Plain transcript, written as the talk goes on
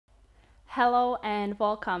Hello and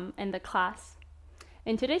welcome in the class.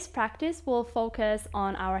 In today's practice, we'll focus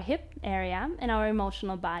on our hip area and our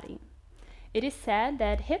emotional body. It is said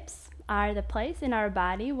that hips are the place in our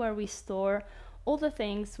body where we store all the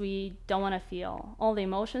things we don't want to feel, all the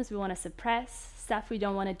emotions we want to suppress, stuff we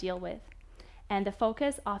don't want to deal with. And the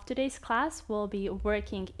focus of today's class will be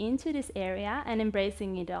working into this area and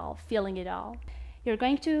embracing it all, feeling it all. You're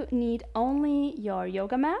going to need only your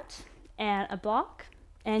yoga mat and a block,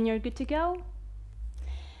 and you're good to go.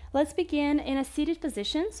 Let's begin in a seated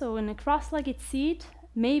position. So in a cross-legged seat,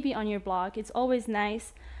 maybe on your block. It's always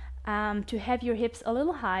nice to have your hips a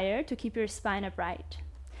little higher to keep your spine upright.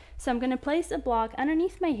 So I'm going to place a block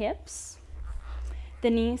underneath my hips.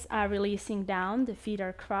 The knees are releasing down, the feet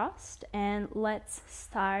are crossed, and let's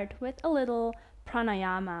start with a little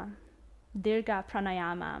pranayama, Dirga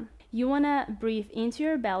pranayama. You want to breathe into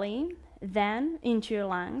your belly, then into your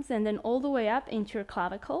lungs, and then all the way up into your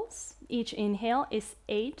clavicles. Each inhale is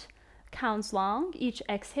 8 counts long. Each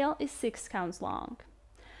exhale is 6 counts long.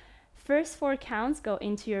 First 4 counts go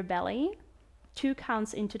into your belly, 2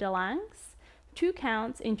 counts into the lungs, 2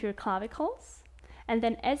 counts into your clavicles, and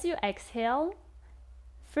then as you exhale,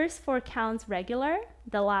 first 4 counts regular,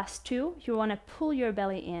 the last 2, you want to pull your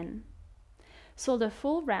belly in. So the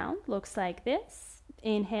full round looks like this.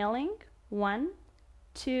 Inhaling, 1,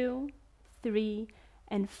 2, 3,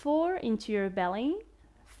 and 4 into your belly,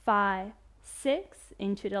 5, 6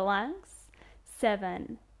 into the lungs,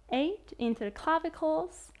 7, 8 into the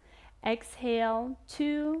clavicles. Exhale,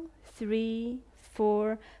 2, 3,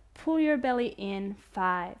 4, pull your belly in,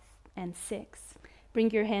 5 and 6. Bring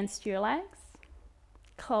your hands to your legs,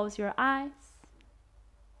 close your eyes,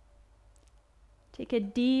 take a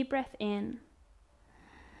deep breath in.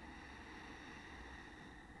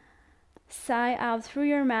 Sigh out through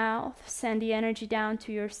your mouth, send the energy down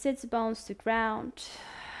to your sits bones to ground.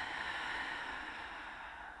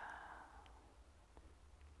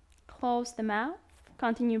 Close the mouth,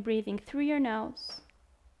 continue breathing through your nose.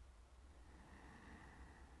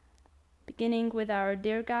 Beginning with our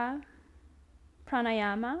Dirga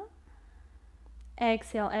pranayama.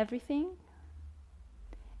 Exhale everything.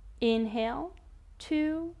 Inhale,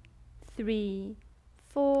 2, 3,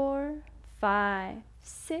 4, 5,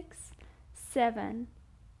 6, 7,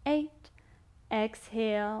 8.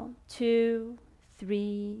 Exhale, 2,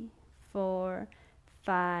 3, 4,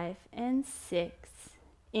 5, and 6.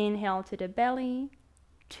 Inhale to the belly,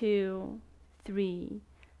 2, 3,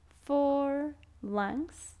 4,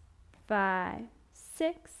 lungs, 5,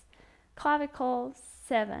 6, clavicles,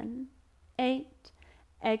 7, 8.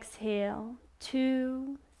 Exhale,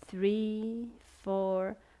 2, 3,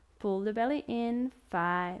 4, pull the belly in,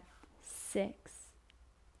 5, 6.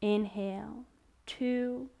 Inhale,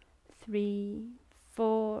 2, 3,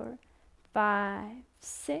 4, 5,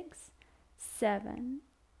 6, 7,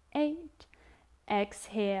 8.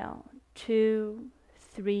 Exhale, 2,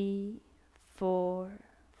 3, 4,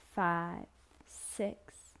 5,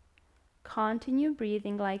 6. Continue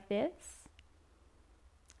breathing like this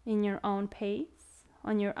in your own pace,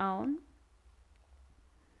 on your own.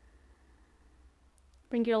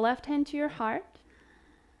 Bring your left hand to your heart.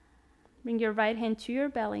 Bring your right hand to your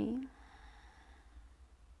belly.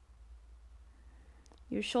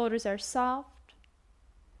 Your shoulders are soft.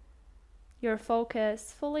 Your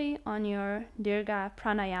focus fully on your Dirga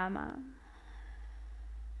pranayama.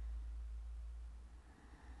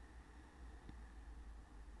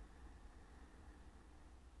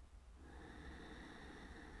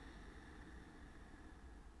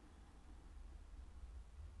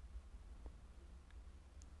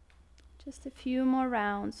 Just a few more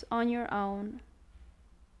rounds on your own.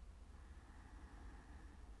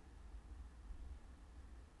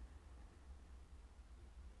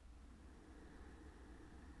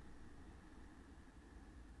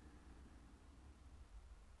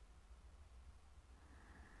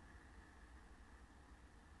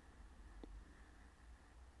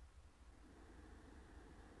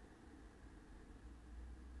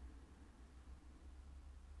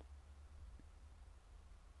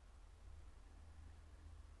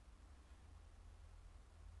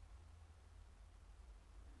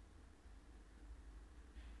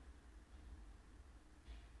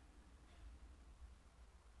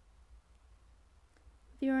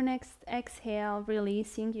 Your next exhale,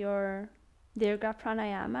 releasing your Dirga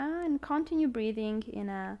pranayama, and continue breathing in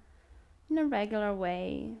a regular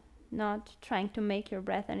way, not trying to make your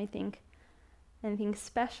breath anything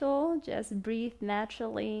special. Just breathe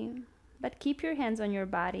naturally, but keep your hands on your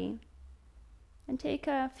body and take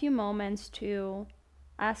a few moments to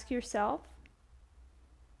ask yourself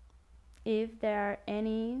if there are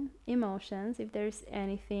any emotions, if there's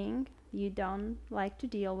anything you don't like to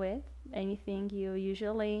deal with, anything you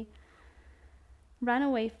usually run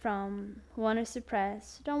away from, want to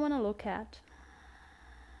suppress, don't want to look at.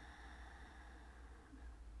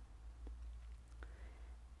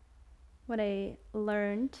 What I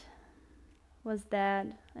learned was that,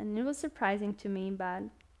 and it was surprising to me, but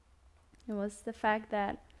it was the fact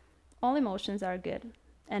that all emotions are good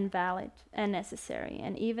and valid and necessary.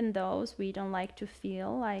 And even those we don't like to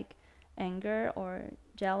feel, like anger or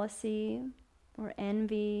jealousy or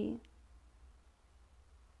envy,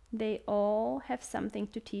 they all have something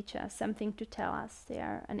to teach us, something to tell us. They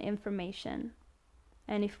are an information.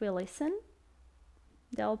 And if we listen,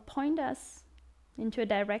 they'll point us into a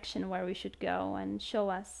direction where we should go and show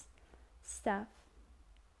us stuff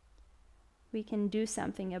we can do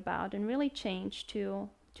something about and really change to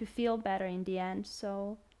feel better in the end.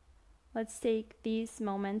 So let's take these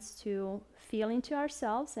moments to feel into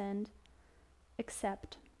ourselves and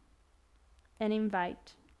accept and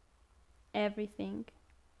invite everything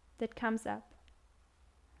that comes up.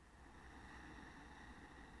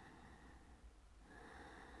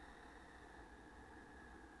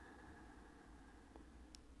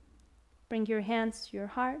 Bring your hands to your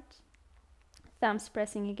heart, thumbs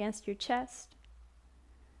pressing against your chest.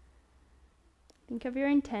 Think of your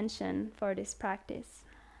intention for this practice.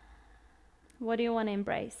 What do you want to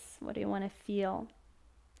embrace? What do you want to feel?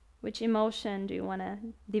 Which emotion do you want to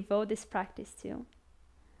devote this practice to?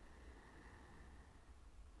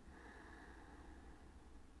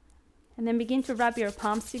 And then begin to rub your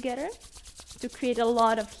palms together to create a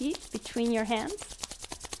lot of heat between your hands.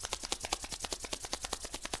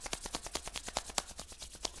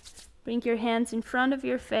 Bring your hands in front of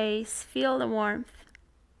your face, feel the warmth.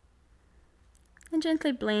 And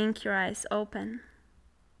gently blink your eyes open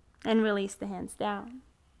and release the hands down.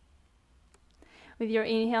 With your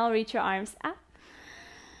inhale, reach your arms up.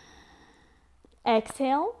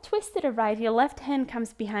 Exhale, twist to the right. Your left hand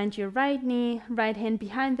comes behind your right knee, right hand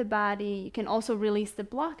behind the body. You can also release the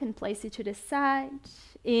block and place it to the side.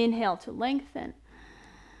 Inhale to lengthen.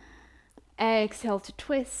 Exhale to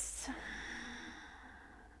twist.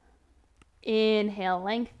 Inhale,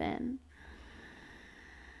 lengthen.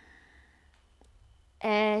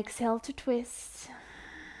 Exhale to twist.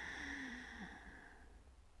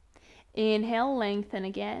 Inhale, lengthen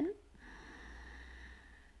again.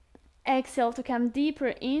 Exhale to come deeper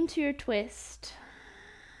into your twist.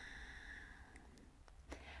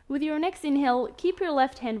 With your next inhale, keep your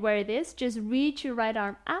left hand where it is. Just reach your right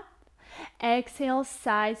arm up. Exhale,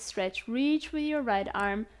 side stretch. Reach with your right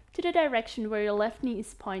arm to the direction where your left knee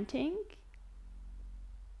is pointing.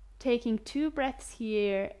 Taking 2 breaths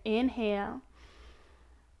here. Inhale.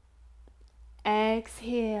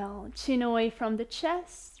 Exhale. Chin away from the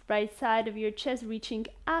chest. Right side of your chest reaching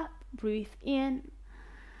up. Breathe in.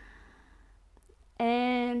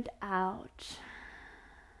 And out.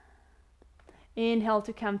 Inhale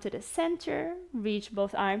to come to the center. Reach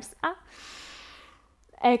both arms up.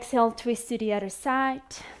 Exhale, twist to the other side.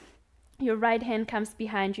 Your right hand comes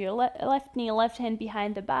behind your left knee, left hand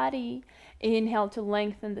behind the body. Inhale to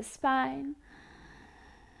lengthen the spine.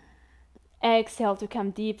 Exhale to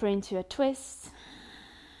come deeper into a twist.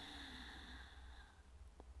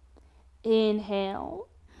 Inhale.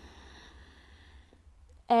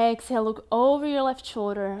 Exhale, look over your left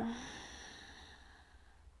shoulder.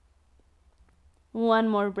 One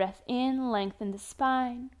more breath in, lengthen the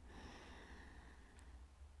spine.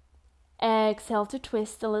 Exhale to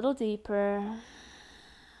twist a little deeper.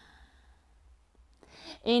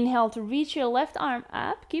 Inhale to reach your left arm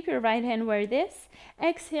up. Keep your right hand where it is.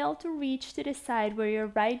 Exhale to reach to the side where your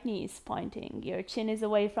right knee is pointing. Your chin is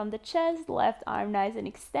away from the chest. Left arm nice and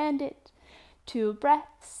extended. 2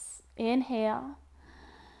 breaths. Inhale.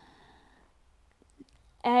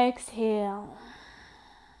 Exhale.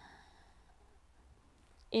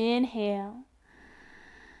 Inhale.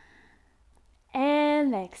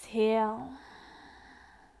 And exhale.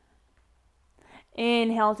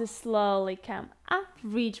 Inhale to slowly come up.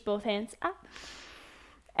 Reach both hands up.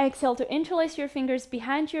 Exhale to interlace your fingers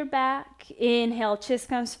behind your back. Inhale, chest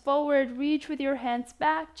comes forward. Reach with your hands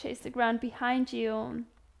back. Chase the ground behind you.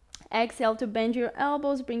 Exhale to bend your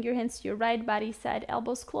elbows. Bring your hands to your right body side.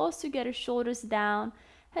 Elbows close together, shoulders down.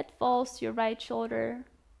 Head falls to your right shoulder.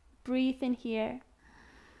 Breathe in here.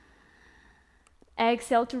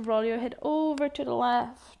 Exhale to roll your head over to the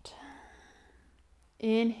left.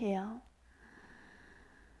 Inhale.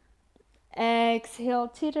 Exhale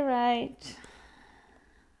to the right.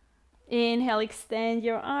 Inhale, extend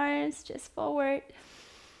your arms just forward.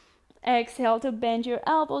 Exhale to bend your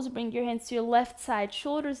elbows. Bring your hands to your left side,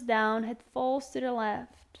 shoulders down, head falls to the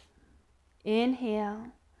left. Inhale.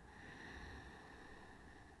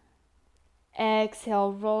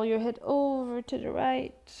 Exhale, roll your head over to the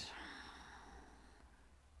right.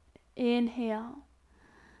 Inhale.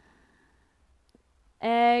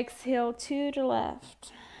 Exhale to the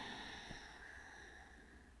left.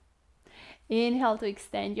 Inhale to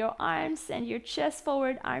extend your arms, send your chest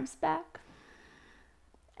forward, arms back.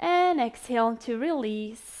 And exhale to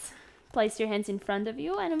release. Place your hands in front of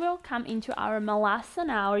you and we'll come into our Malasana,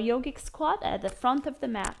 our yogic squat at the front of the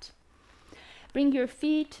mat. Bring your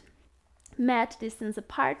feet mat distance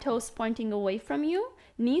apart, toes pointing away from you,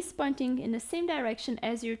 knees pointing in the same direction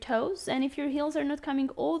as your toes. And if your heels are not coming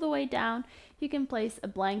all the way down, you can place a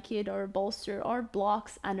blanket or a bolster or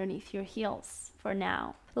blocks underneath your heels for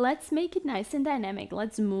now. Let's make it nice and dynamic.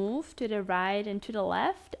 Let's move to the right and to the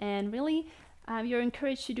left, and really you're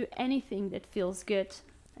encouraged to do anything that feels good.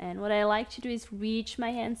 And what I like to do is reach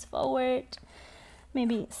my hands forward,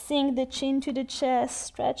 maybe sink the chin to the chest,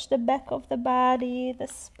 stretch the back of the body, the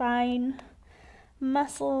spine,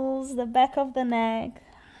 muscles, the back of the neck,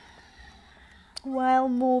 while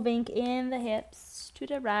moving in the hips to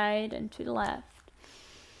the right and to the left.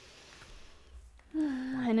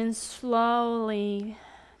 And then slowly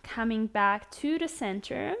coming back to the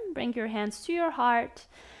center, bring your hands to your heart.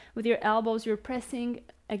 With your elbows, you're pressing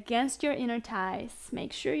against your inner thighs.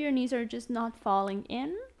 Make sure your knees are just not falling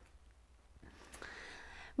in.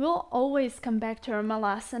 We'll always come back to our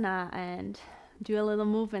Malasana and do a little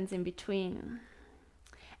movements in between.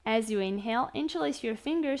 As you inhale, interlace your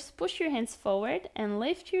fingers, push your hands forward and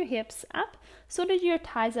lift your hips up so that your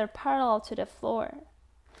thighs are parallel to the floor.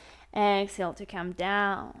 Exhale to come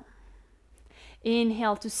down.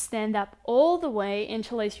 Inhale to stand up all the way,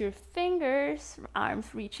 interlace your fingers, arms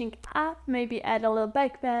reaching up, maybe add a little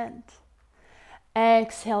back bend.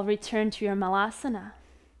 Exhale, return to your Malasana.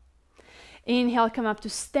 Inhale, come up to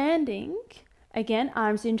standing. Again,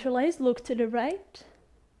 arms interlaced, look to the right.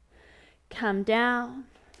 Come down.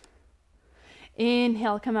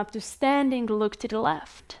 Inhale, come up to standing, look to the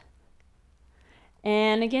left.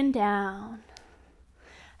 And again, down.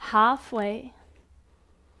 Halfway.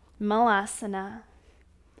 Malasana.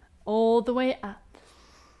 All the way up.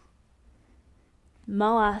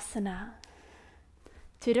 Malasana.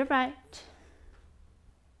 To the right.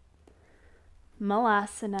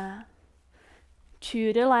 Malasana.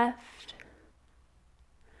 To the left.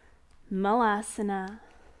 Malasana.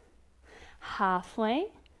 Halfway.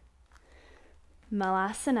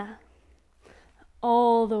 Malasana.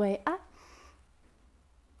 All the way up.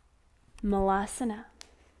 Malasana.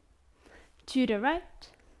 To the right.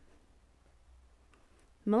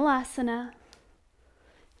 Malasana.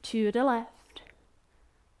 To the left.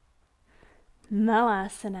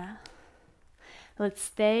 Malasana. Let's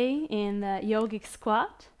stay in the yogic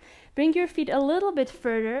squat. Bring your feet a little bit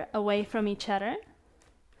further away from each other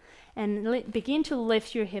and begin to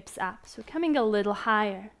lift your hips up. So coming a little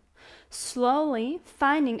higher. Slowly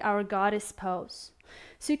finding our goddess pose.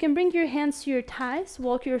 So you can bring your hands to your thighs,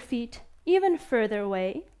 walk your feet even further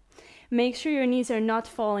away. Make sure your knees are not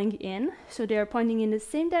falling in, so they are pointing in the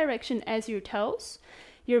same direction as your toes.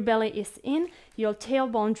 Your belly is in, your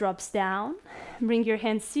tailbone drops down. Bring your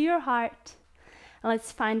hands to your heart.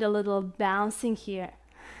 Let's find a little bouncing here.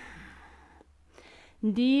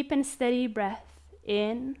 Deep and steady breath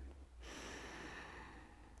in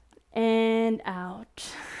and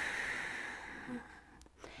out.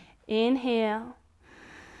 Inhale.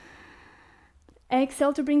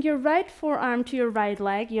 Exhale to bring your right forearm to your right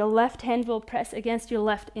leg. Your left hand will press against your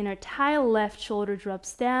left inner thigh. Left shoulder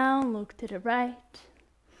drops down. Look to the right.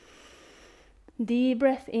 Deep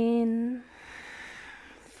breath in.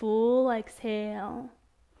 Full exhale.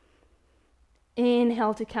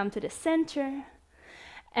 Inhale to come to the center.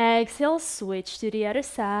 Exhale, switch to the other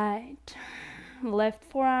side. Left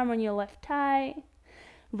forearm on your left thigh.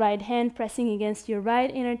 Right hand pressing against your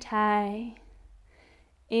right inner thigh.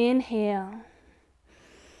 Inhale.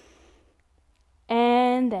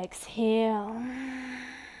 And exhale.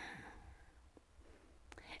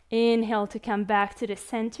 Inhale to come back to the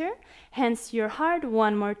center. Hands to your heart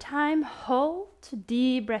one more time. Hold.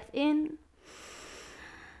 Deep breath in.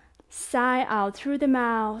 Sigh out through the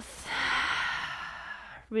mouth.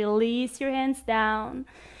 Release your hands down.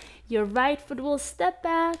 Your right foot will step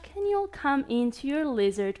back and you'll come into your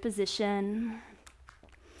lizard position.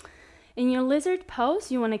 In your lizard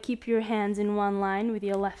pose, you want to keep your hands in one line with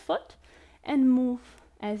your left foot and move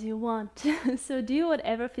as you want. So do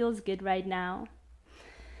whatever feels good right now.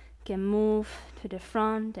 You can move to the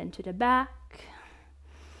front and to the back.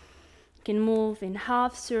 You can move in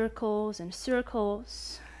half circles and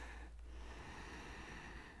circles.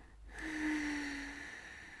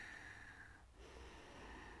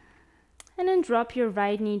 And then drop your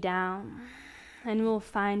right knee down. And we'll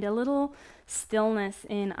find a little stillness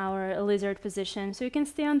in our lizard position. So you can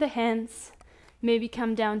stay on the hands, maybe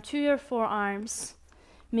come down to your forearms,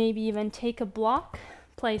 maybe even take a block,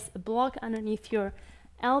 place a block underneath your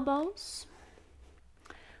elbows.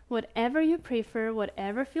 Whatever you prefer,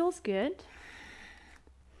 whatever feels good.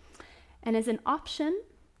 And as an option,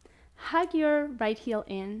 hug your right heel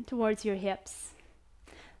in towards your hips.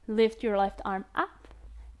 Lift your left arm up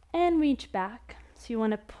and reach back. So you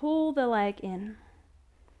want to pull the leg in.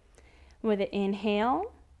 With the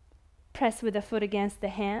inhale, press with the foot against the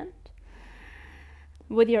hand.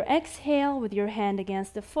 With your exhale, with your hand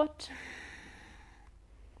against the foot.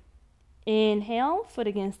 Inhale, foot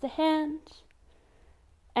against the hand.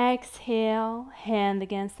 Exhale, hand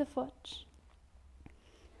against the foot.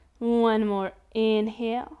 One more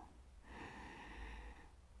inhale.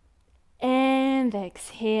 And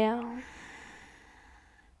exhale.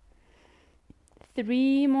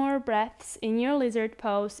 3 more breaths in your lizard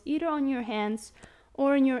pose, either on your hands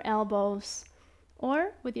or in your elbows,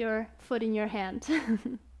 or with your foot in your hand.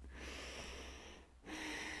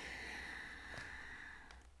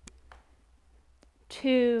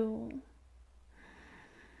 2.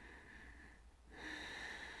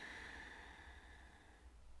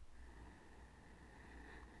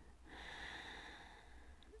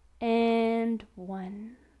 And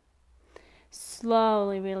 1.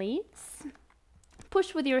 Slowly release.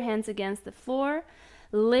 Push with your hands against the floor.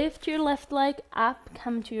 Lift your left leg up.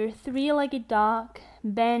 Come to your 3-legged dog.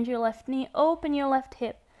 Bend your left knee. Open your left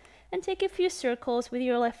hip. And take a few circles with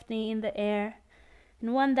your left knee in the air.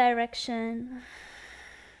 In one direction.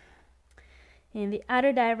 In the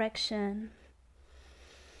other direction.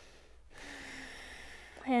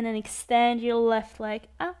 And then extend your left leg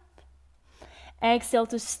up. Exhale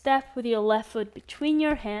to step with your left foot between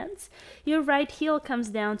your hands. Your right heel comes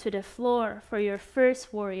down to the floor for your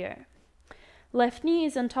first warrior. Left knee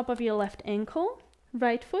is on top of your left ankle.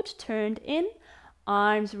 Right foot turned in.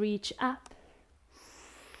 Arms reach up.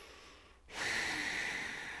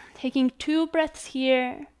 Taking 2 breaths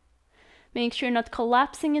here. Make sure you're not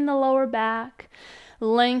collapsing in the lower back.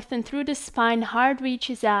 Lengthen through the spine. Heart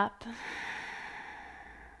reaches up.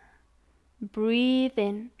 Breathe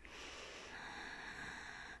in.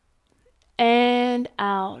 And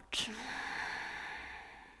out.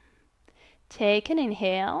 Take an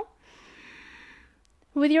inhale.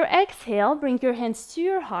 With your exhale, bring your hands to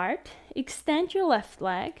your heart. Extend your left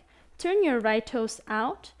leg. Turn your right toes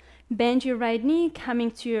out. Bend your right knee, coming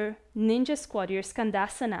to your ninja squat, your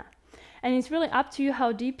skandasana. And it's really up to you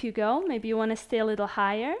how deep you go. Maybe you want to stay a little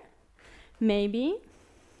higher. Maybe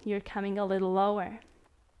you're coming a little lower.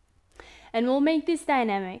 And we'll make this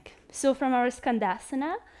dynamic. So from our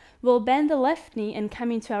skandasana, we'll bend the left knee and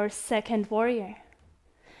come into our second warrior.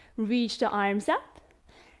 Reach the arms up,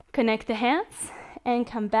 connect the hands, and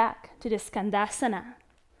come back to the skandasana.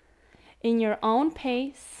 In your own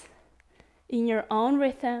pace, in your own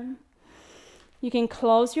rhythm. You can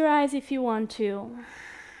close your eyes if you want to,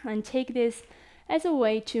 and take this as a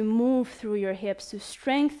way to move through your hips, to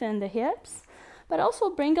strengthen the hips, but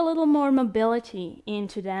also bring a little more mobility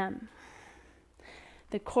into them.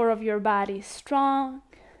 The core of your body is strong.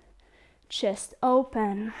 Chest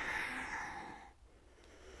open.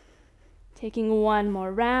 Taking 1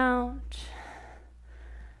 more round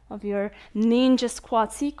of your ninja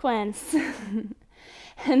squat sequence.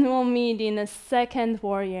 And we'll meet in a second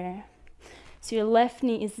warrior. So your left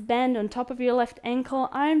knee is bent on top of your left ankle,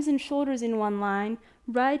 arms and shoulders in one line,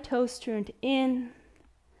 right toes turned in.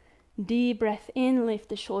 Deep breath in, lift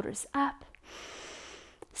the shoulders up.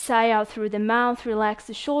 Sigh out through the mouth, relax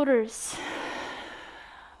the shoulders.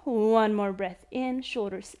 1 more breath in,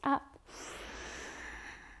 shoulders up.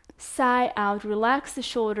 Sigh out, relax the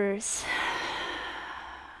shoulders.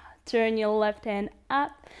 Turn your left hand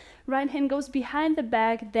up. Right hand goes behind the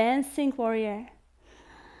back, dancing warrior.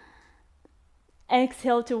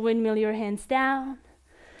 Exhale to windmill your hands down.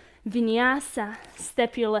 Vinyasa,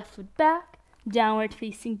 step your left foot back. Downward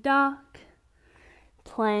facing dog.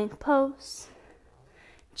 Plank pose.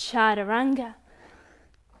 Chaturanga.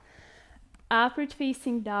 Upward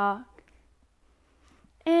facing dog,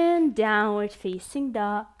 and downward facing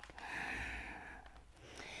dog.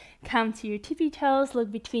 Come to your tippy toes,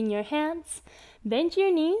 look between your hands, bend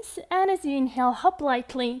your knees, and as you inhale, hop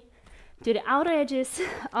lightly to the outer edges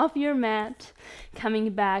of your mat, coming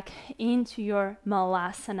back into your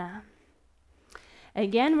malasana.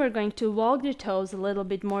 Again, we're going to walk the toes a little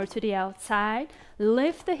bit more to the outside,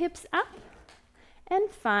 lift the hips up, and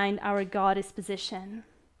find our goddess position.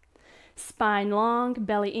 Spine long,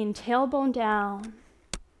 belly in, tailbone down.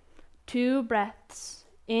 2 breaths.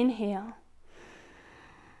 Inhale.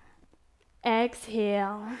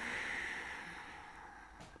 Exhale.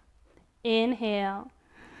 Inhale.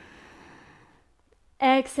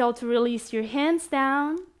 Exhale to release your hands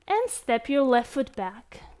down and step your left foot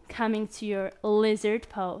back, coming to your lizard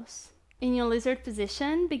pose. In your lizard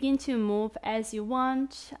position, begin to move as you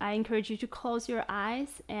want. I encourage you to close your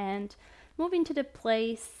eyes and move into the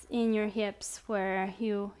place in your hips where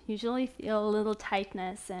you usually feel a little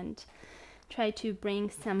tightness, and try to bring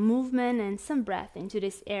some movement and some breath into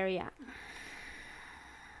this area.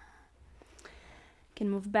 You can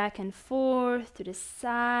move back and forth to the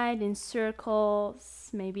side in circles,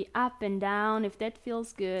 maybe up and down if that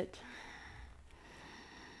feels good.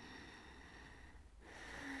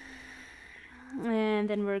 And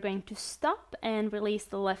then we're going to stop and release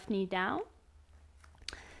the left knee down.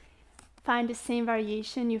 Find the same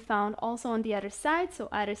variation you found also on the other side, so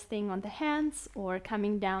either staying on the hands or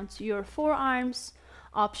coming down to your forearms,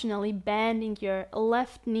 optionally bending your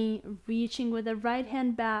left knee, reaching with the right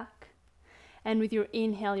hand back. And with your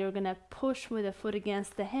inhale, you're gonna push with the foot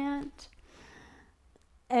against the hand.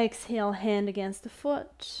 Exhale, hand against the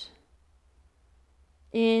foot.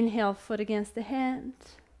 Inhale, foot against the hand.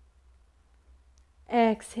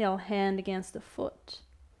 Exhale, hand against the foot.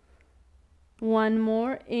 One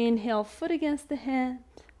more. Inhale, foot against the hand.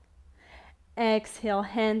 Exhale,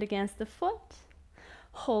 hand against the foot.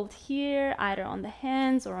 Hold here, either on the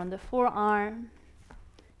hands or on the forearm.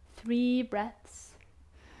 3 breaths.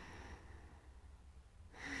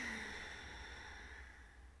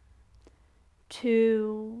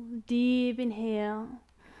 Two. Deep inhale.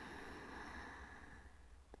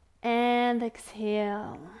 And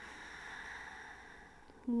exhale.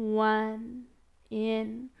 1.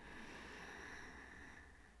 In.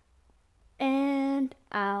 And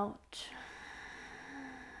out.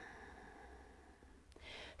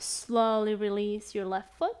 Slowly release your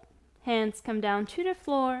left foot. Hands come down to the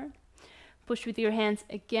floor. Push with your hands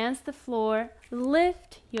against the floor.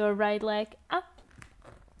 Lift your right leg up.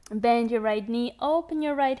 Bend your right knee. Open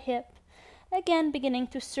your right hip. Again, beginning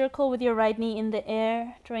to circle with your right knee in the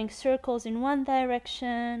air. Drawing circles in one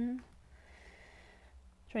direction.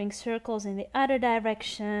 Drawing circles in the other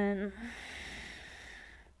direction.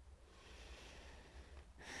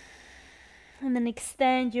 And then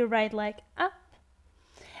extend your right leg up.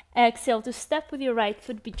 Exhale to step with your right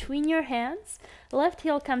foot between your hands. Left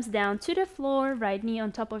heel comes down to the floor. Right knee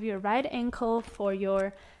on top of your right ankle for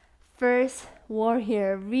your first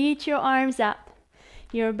warrior. Reach your arms up.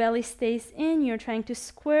 Your belly stays in. You're trying to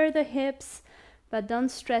square the hips, but don't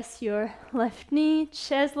stress your left knee.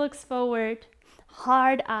 Chest looks forward.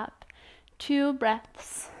 Heart up. 2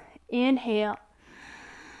 breaths. Inhale.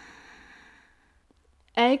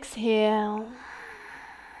 Exhale.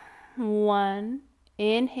 1.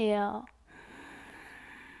 Inhale.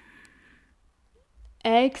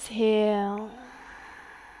 Exhale.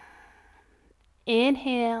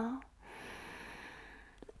 Inhale.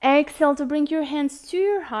 Exhale to bring your hands to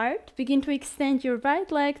your heart. Begin to extend your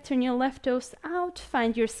right leg. Turn your left toes out.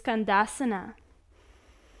 Find your Skandasana.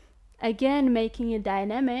 Again, making it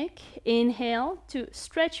dynamic. Inhale to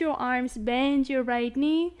stretch your arms. Bend your right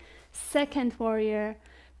knee. Second warrior.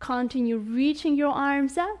 Continue reaching your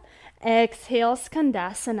arms up. Exhale,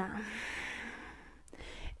 Skandasana.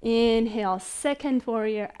 Inhale, second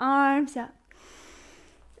warrior, arms up.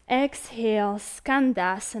 Exhale,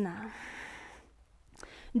 Skandasana.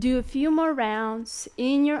 Do a few more rounds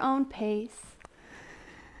in your own pace.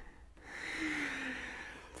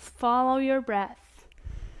 Follow your breath.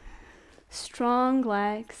 Strong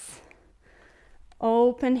legs.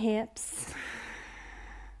 Open hips.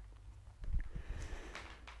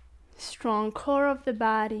 Strong core of the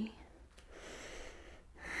body.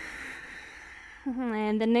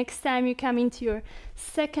 And the next time you come into your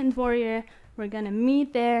second warrior, we're gonna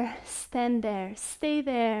meet there, stand there, stay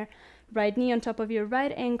there. Right knee on top of your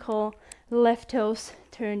right ankle, left toes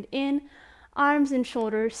turned in, arms and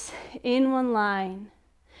shoulders in one line.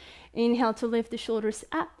 Inhale to lift the shoulders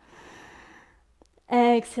up.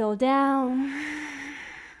 Exhale down.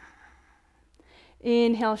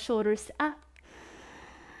 Inhale, shoulders up.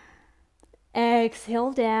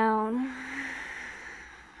 Exhale down.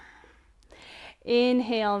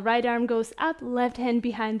 Inhale, right arm goes up, left hand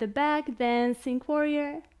behind the back, dancing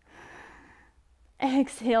warrior.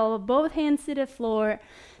 Exhale, both hands to the floor.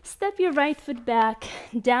 Step your right foot back,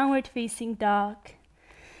 downward facing dog.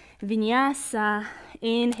 Vinyasa.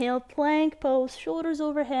 Inhale, plank pose, shoulders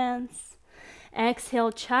over hands.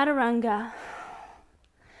 Exhale, chaturanga.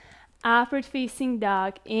 Upward facing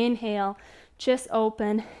dog. Inhale, chest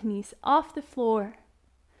open, knees off the floor.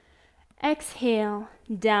 Exhale,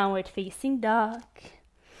 downward facing dog.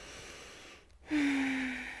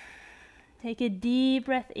 Take a deep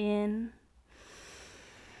breath in,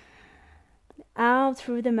 out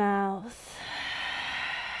through the mouth.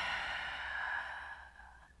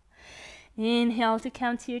 Inhale to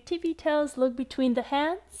come to your tippy toes, look between the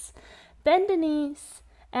hands, bend the knees,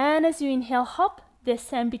 and as you inhale, hop,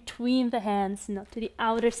 descend between the hands, not to the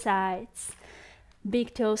outer sides.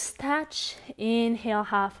 Big toes touch, inhale,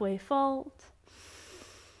 halfway fold.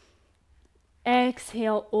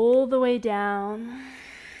 Exhale all the way down.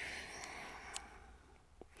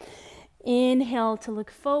 Inhale to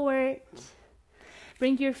look forward.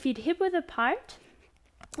 Bring your feet hip-width apart,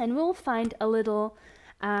 and we'll find a little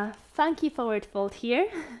funky forward fold here.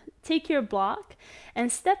 Take your block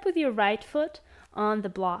and step with your right foot on the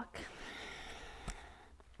block.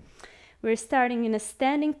 We're starting in a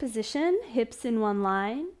standing position, hips in one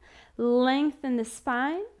line. Lengthen the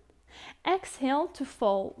spine. Exhale to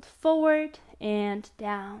fold forward and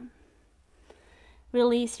down.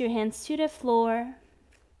 Release your hands to the floor.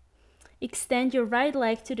 Extend your right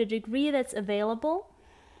leg to the degree that's available.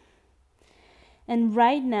 And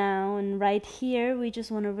right now and right here, we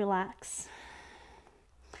just want to relax.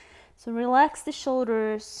 So relax the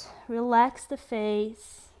shoulders, relax the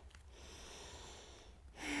face.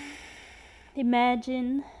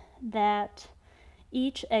 Imagine that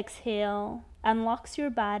each exhale unlocks your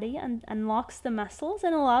body and unlocks the muscles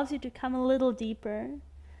and allows you to come a little deeper.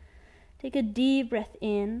 Take a deep breath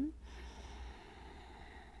in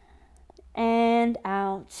and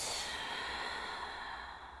out.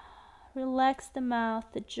 Relax the mouth,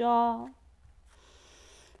 the jaw.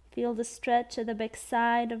 Feel the stretch at the back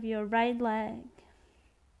side of your right leg.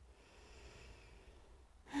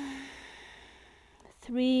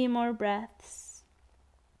 3 more breaths.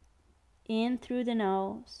 In through the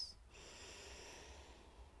nose.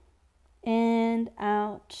 And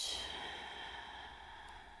out.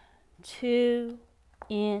 2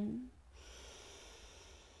 in.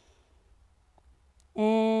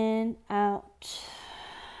 And out.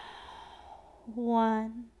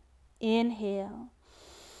 1. Inhale.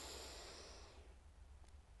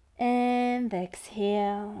 And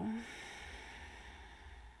exhale.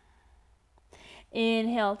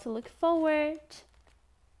 Inhale to look forward.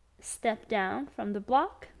 Step down from the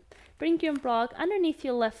block. Bring your block underneath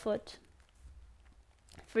your left foot.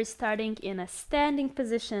 We're starting in a standing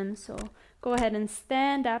position, so go ahead and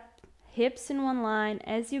stand up, hips in one line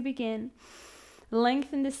as you begin.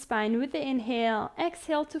 Lengthen the spine with the inhale.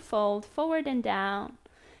 Exhale to fold forward and down.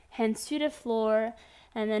 Hands to the floor.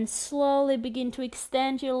 And then slowly begin to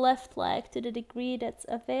extend your left leg to the degree that's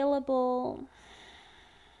available.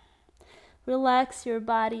 Relax your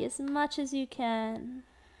body as much as you can.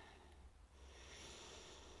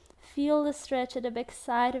 Feel the stretch at the back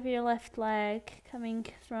side of your left leg, coming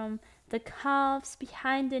from the calves,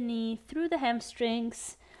 behind the knee, through the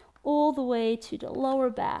hamstrings, all the way to the lower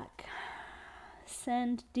back.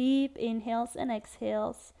 Send deep inhales and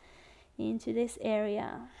exhales into this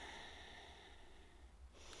area.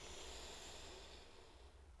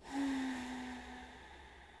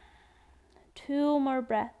 Two more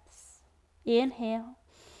breaths. Inhale.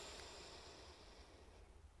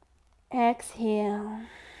 Exhale.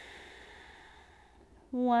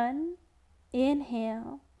 1.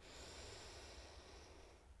 Inhale.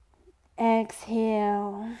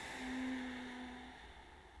 Exhale.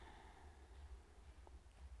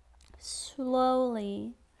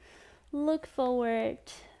 Slowly look forward.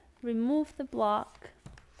 Remove the block.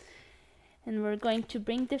 And we're going to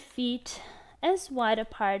bring the feet as wide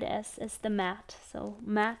apart as the mat. So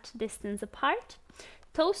mat distance apart.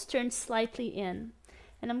 Toes turned slightly in.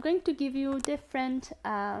 And I'm going to give you different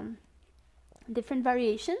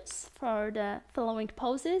variations for the following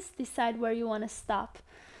poses. Decide where you want to stop.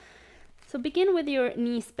 So begin with your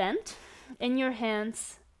knees bent and your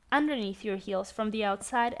hands underneath your heels from the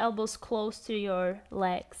outside, elbows close to your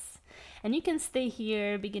legs. And you can stay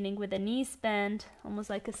here, beginning with the knees bent, almost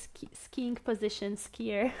like a skiing position,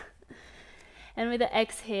 skier. And with the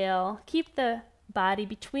exhale, keep the body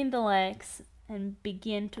between the legs and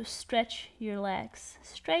begin to stretch your legs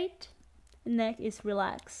straight. Neck is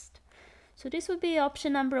relaxed. So this would be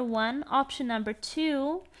option number 1. Option number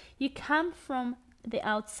 2, you come from the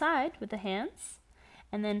outside with the hands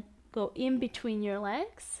and then go in between your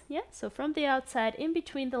legs. Yeah, so from the outside, in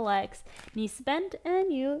between the legs, knees bent,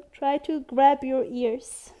 and you try to grab your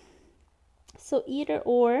ears. So either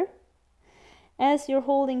or. As you're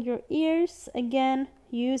holding your ears, again,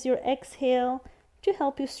 use your exhale to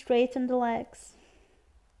help you straighten the legs.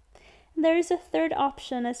 And there is a third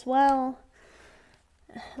option as well.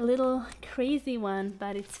 A little crazy one,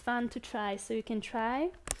 but it's fun to try, so you can try.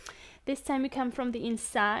 This time you come from the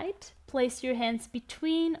inside. Place your hands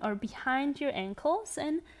between or behind your ankles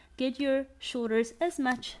and get your shoulders as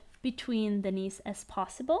much between the knees as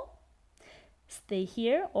possible. Stay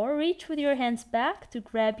here or reach with your hands back to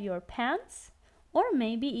grab your pants, or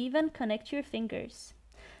maybe even connect your fingers.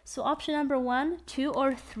 So option number 1, 2,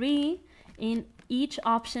 or 3. In each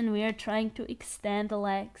option we are trying to extend the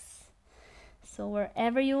legs. So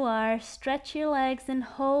wherever you are, stretch your legs and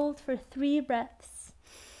hold for 3 breaths.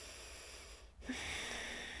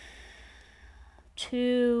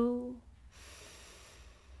 2,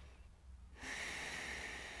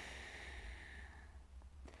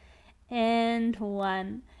 and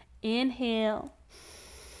 1. Inhale,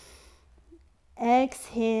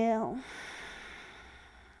 exhale,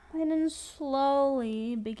 and then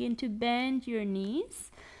slowly begin to bend your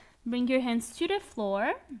knees. Bring your hands to the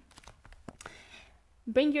floor.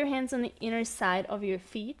 Bring your hands on the inner side of your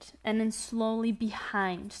feet and then slowly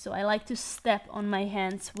behind. So I like to step on my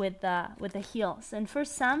hands with the heels. And for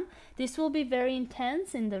some, this will be very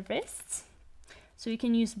intense in the wrists. So you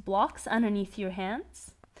can use blocks underneath your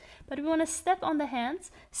hands. But we want to step on the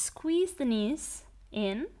hands, squeeze the knees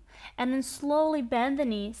in, and then slowly bend the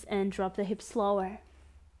knees and drop the hips lower.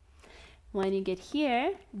 When you get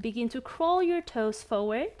here, begin to crawl your toes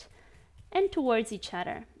forward and towards each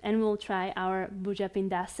other, and we'll try our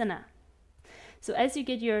Bhujapindasana. So as you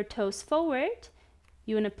get your toes forward,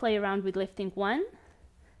 you want to play around with lifting one,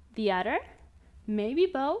 the other, maybe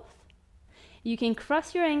both. You can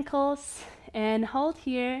cross your ankles and hold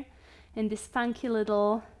here in this funky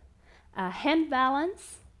little hand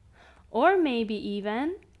balance, or maybe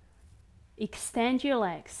even extend your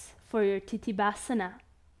legs for your Tittibasana,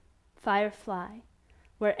 Firefly.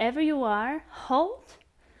 Wherever you are, hold.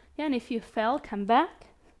 And if you fell, come back.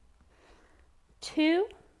 2,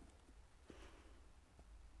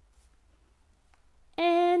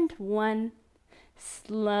 and 1.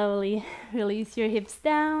 Slowly release your hips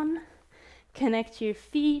down. Connect your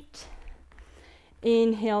feet.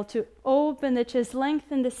 Inhale to open the chest,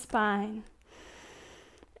 lengthen the spine.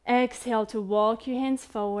 Exhale to walk your hands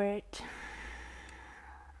forward.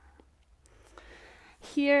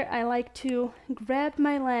 Here I like to grab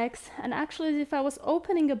my legs and actually, as if I was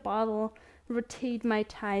opening a bottle, rotate my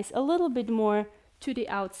thighs a little bit more to the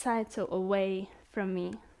outside, so away from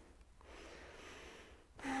me.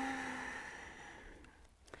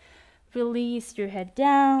 Release your head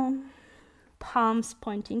down, palms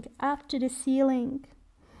pointing up to the ceiling.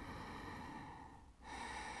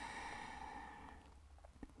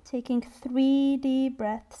 Taking 3 deep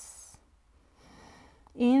breaths.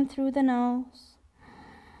 In through the nose.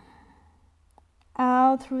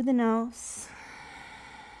 Out through the nose.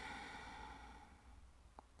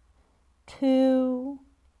 2,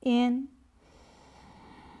 in.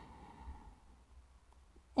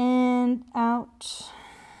 And out.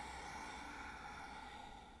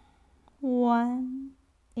 1,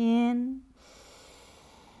 in.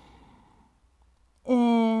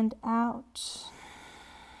 And out.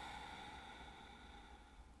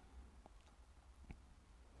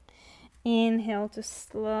 Inhale to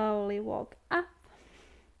slowly walk up.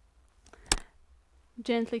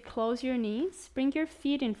 Gently close your knees, bring your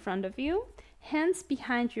feet in front of you, hands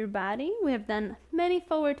behind your body. We have done many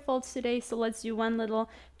forward folds today, so let's do one little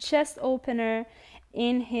chest opener.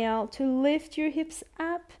 Inhale to lift your hips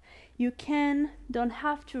up. You don't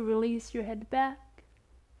have to release your head back.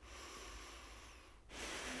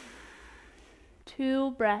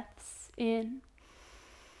 2 breaths in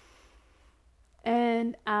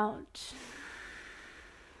and out.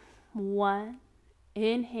 1,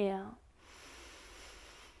 inhale.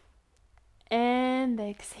 And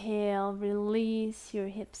exhale, release your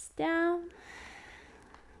hips down,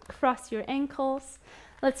 cross your ankles.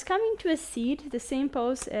 Let's come into a seat, the same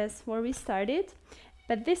pose as where we started,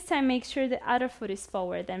 but this time make sure the other foot is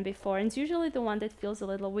forward than before, and it's usually the one that feels a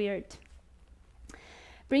little weird.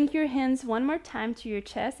 Bring your hands one more time to your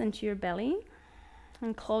chest and to your belly,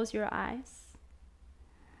 and close your eyes.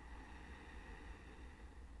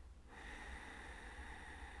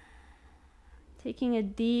 Taking a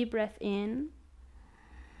deep breath in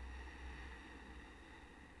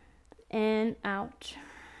and out.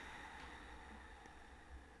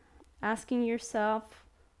 Asking yourself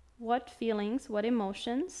what feelings, what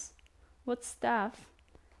emotions, what stuff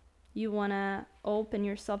you want to open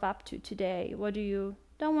yourself up to today. What do you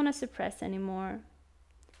don't want to suppress anymore?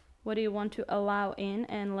 What do you want to allow in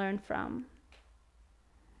and learn from?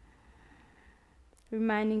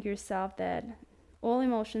 Reminding yourself that all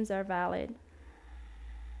emotions are valid.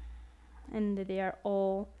 And they are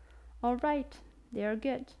all right, they are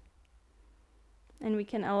good. And we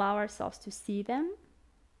can allow ourselves to see them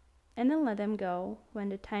and then let them go when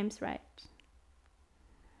the time's right.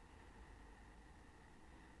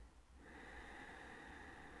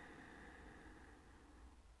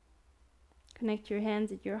 Connect your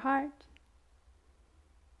hands at your heart.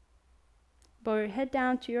 Bow your head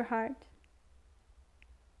down to your heart.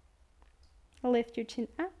 Lift your chin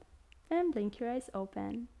up and blink your eyes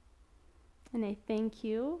open. And I thank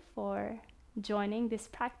you for joining this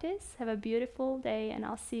practice. Have a beautiful day, and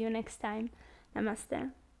I'll see you next time.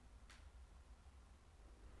 Namaste.